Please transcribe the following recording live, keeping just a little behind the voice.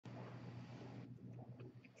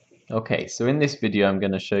Okay, so in this video I'm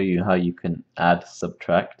going to show you how you can add,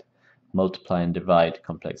 subtract, multiply and divide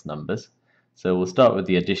complex numbers. So we'll start with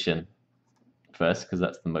the addition first because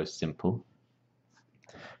that's the most simple.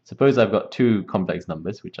 Suppose I've got two complex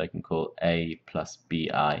numbers which I can call a plus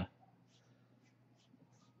bi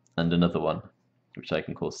and another one which I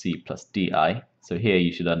can call c plus di. So here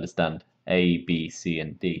you should understand a, b, c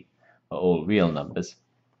and d are all real numbers.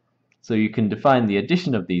 So you can define the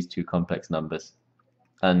addition of these two complex numbers,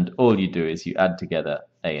 and all you do is you add together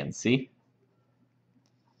a and c,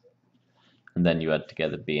 and then you add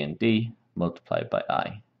together b and d multiplied by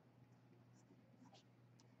I.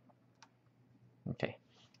 Okay,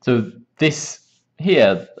 so this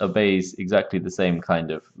here obeys exactly the same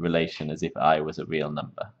kind of relation as if I was a real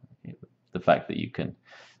number. Okay, the fact that you can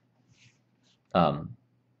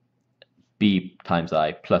b times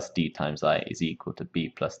I plus d times I is equal to b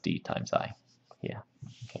plus d times I here.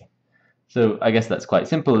 Okay. So I guess that's quite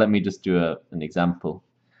simple. Let me just do an example.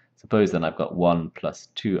 Suppose then I've got 1 plus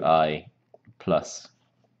 2i plus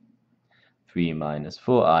 3 minus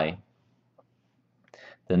 4i.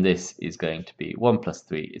 Then this is going to be 1 plus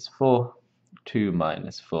 3 is 4, 2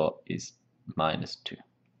 minus 4 is minus 2.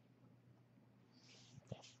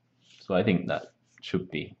 So I think that should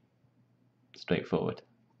be straightforward.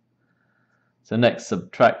 So next,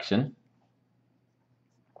 subtraction.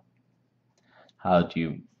 How do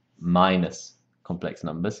you minus complex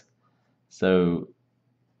numbers? So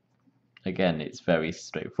again, it's very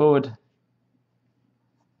straightforward.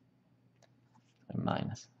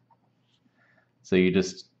 Minus. So you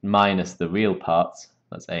just minus the real parts,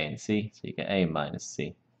 that's a and c, so you get a minus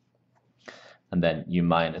c. And then you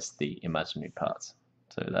minus the imaginary parts,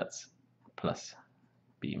 so that's plus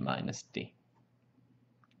b minus d.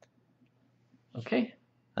 Okay,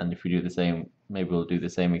 and if we do the same, maybe we'll do the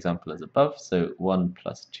same example as above. So 1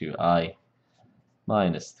 plus 2i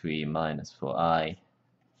minus 3 minus 4i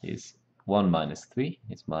is 1 minus 3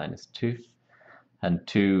 is minus 2. And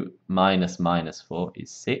 2 minus minus 4 is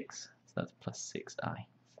 6, so that's plus 6i.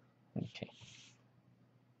 Okay.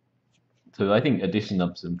 So I think addition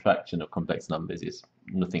and subtraction of complex numbers is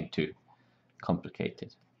nothing too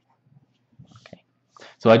complicated. Okay.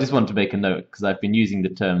 So I just want to make a note because I've been using the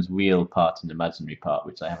terms real part and imaginary part,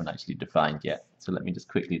 which I haven't actually defined yet. So let me just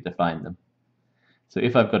quickly define them. So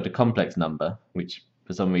if I've got a complex number, which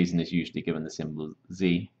for some reason is usually given the symbol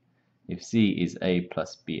z, if z is a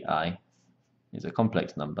plus bi, is a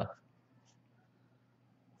complex number,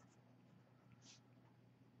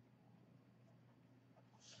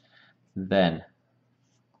 then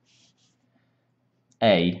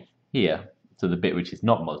a here, so the bit which is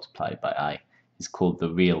not multiplied by I, is called the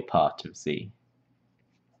real part of z.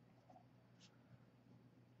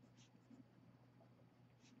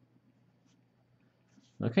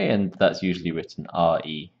 Okay, and that's usually written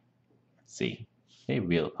REC, okay,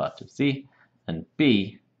 real part of z, and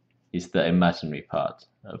b is the imaginary part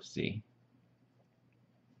of z.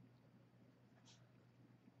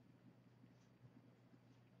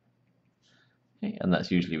 Okay, and that's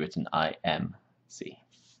usually written IMC.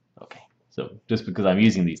 Okay, so just because I'm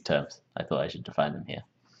using these terms, I thought I should define them here.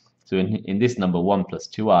 So in this number 1 plus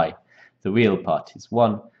 2i, the real part is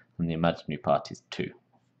 1 and the imaginary part is 2.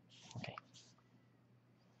 Okay.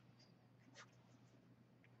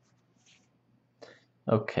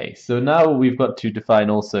 Okay, so now we've got to define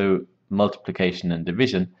also multiplication and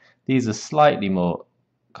division. These are slightly more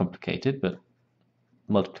complicated, but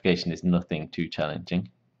multiplication is nothing too challenging.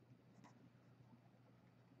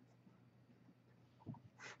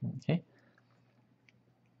 Okay.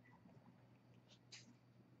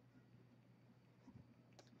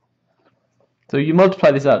 So you multiply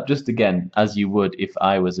this out just again as you would if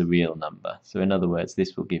I was a real number. So in other words,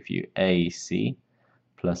 this will give you AC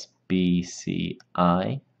plus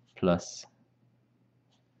BCI plus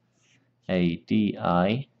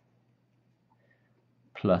ADI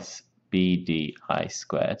plus BDI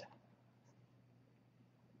squared.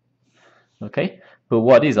 Okay, but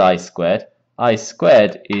what is I squared? I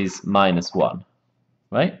squared is minus 1,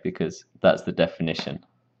 right? Because that's the definition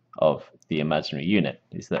of the imaginary unit,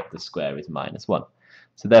 is that the square is minus 1.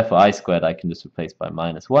 So therefore I squared I can just replace by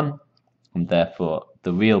minus 1, and therefore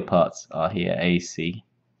the real parts are here AC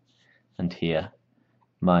and here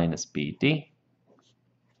minus BD,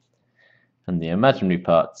 and the imaginary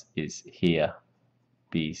parts is here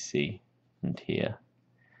BC and here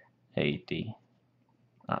ADI.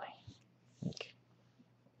 Okay.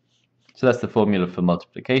 So that's the formula for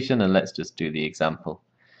multiplication, and let's just do the example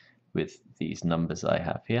with these numbers I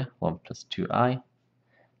have here. 1 plus 2i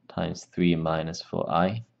times 3 minus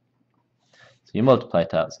 4i. So you multiply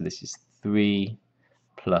it out, so this is 3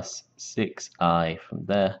 plus 6i from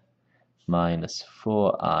there minus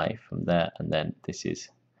 4i from there, and then this is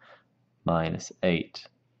minus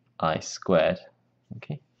 8i squared.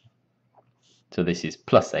 Okay, so this is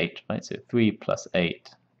plus 8, right? So 3 plus 8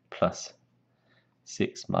 plus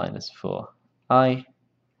 6 minus 4i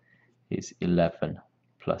is 11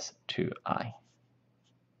 plus 2i.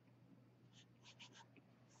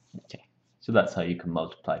 Okay, so that's how you can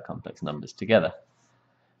multiply complex numbers together.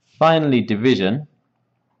 Finally, division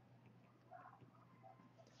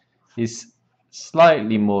is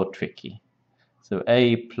slightly more tricky. So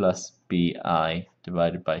a plus bi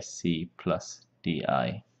divided by c plus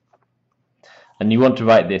di. And you want to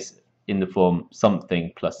write this in the form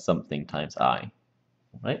something plus something times I,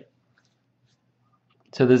 right?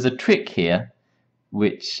 So there's a trick here,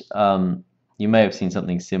 which you may have seen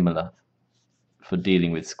something similar for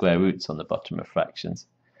dealing with square roots on the bottom of fractions.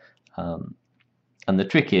 And the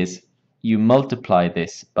trick is you multiply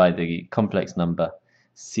this by the complex number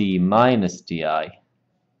c minus di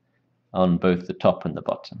on both the top and the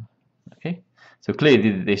bottom. Okay, so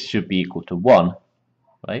clearly this should be equal to 1,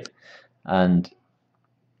 right? And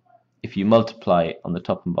if you multiply on the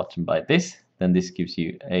top and bottom by this, then this gives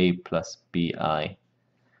you a plus bi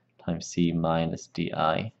times c minus di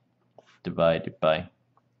divided by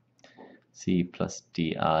c plus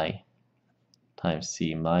di times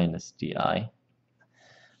c minus di.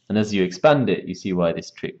 And as you expand it, you see why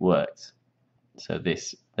this trick works. So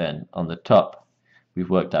this then on the top, we've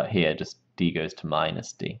worked out here, just d goes to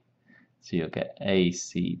minus d. So you'll get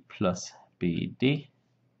ac plus bd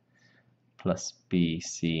plus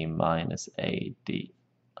bc minus adi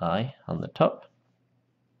on the top.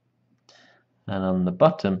 And on the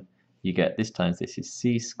bottom, you get this times this is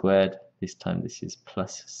c squared, this time this is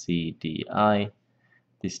plus cdi,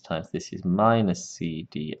 this times this is minus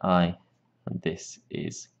cdi, and this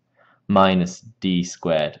is minus d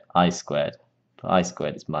squared, I squared. I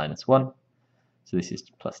squared is minus 1, so this is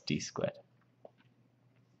plus d squared.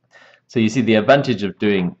 So you see the advantage of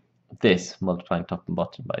doing this, multiplying top and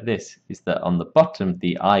bottom by this, is that on the bottom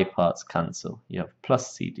the I parts cancel. You have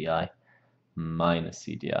plus CDI minus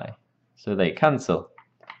CDI. So they cancel,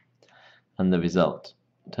 and the result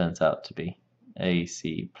turns out to be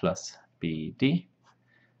AC plus BD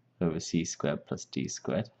over C squared plus D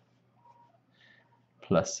squared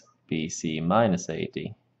plus BC minus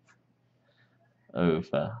AD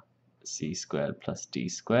over C squared plus D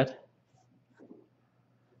squared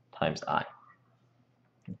times I.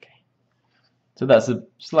 Okay, so that's a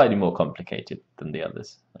slightly more complicated than the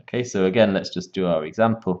others. Okay, so again, let's just do our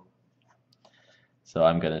example. So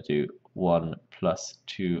I'm going to do 1 plus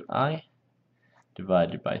 2i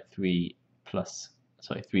divided by 3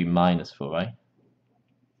 minus 4i.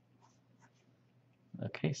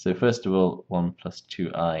 Okay, so first of all, 1 plus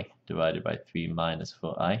 2i divided by 3 minus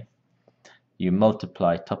 4i. You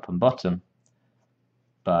multiply top and bottom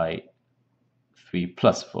by 3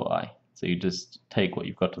 plus 4i. So you just take what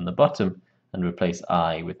you've got on the bottom and replace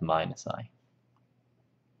I with minus I.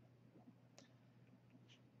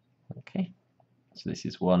 Okay, so this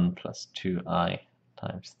is 1 plus 2i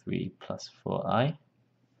times 3 plus 4i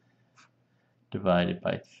divided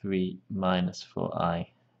by 3 minus 4i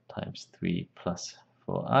times 3 plus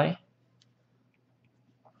 4i.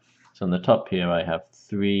 So on the top here I have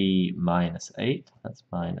 3 minus 8, that's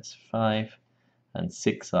minus 5, and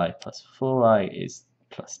 6i plus 4i is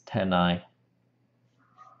plus 10i.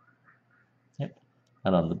 Yep.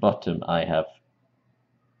 And on the bottom I have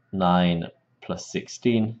 9 plus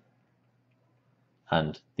 16,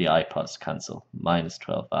 and the I parts cancel, minus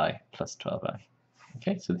 12i plus 12i.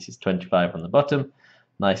 Okay, so this is 25 on the bottom,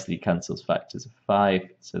 nicely cancels factors of 5,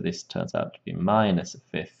 so this turns out to be minus a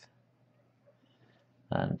fifth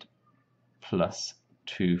and plus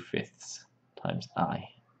 2/5 times I.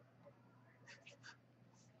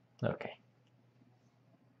 Okay.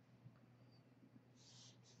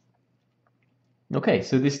 Okay,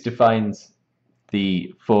 so this defines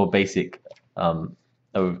the 4 basic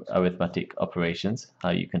arithmetic operations, how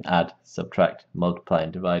you can add, subtract, multiply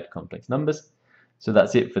and divide complex numbers. So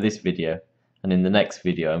that's it for this video, and in the next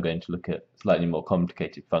video I'm going to look at slightly more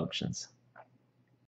complicated functions.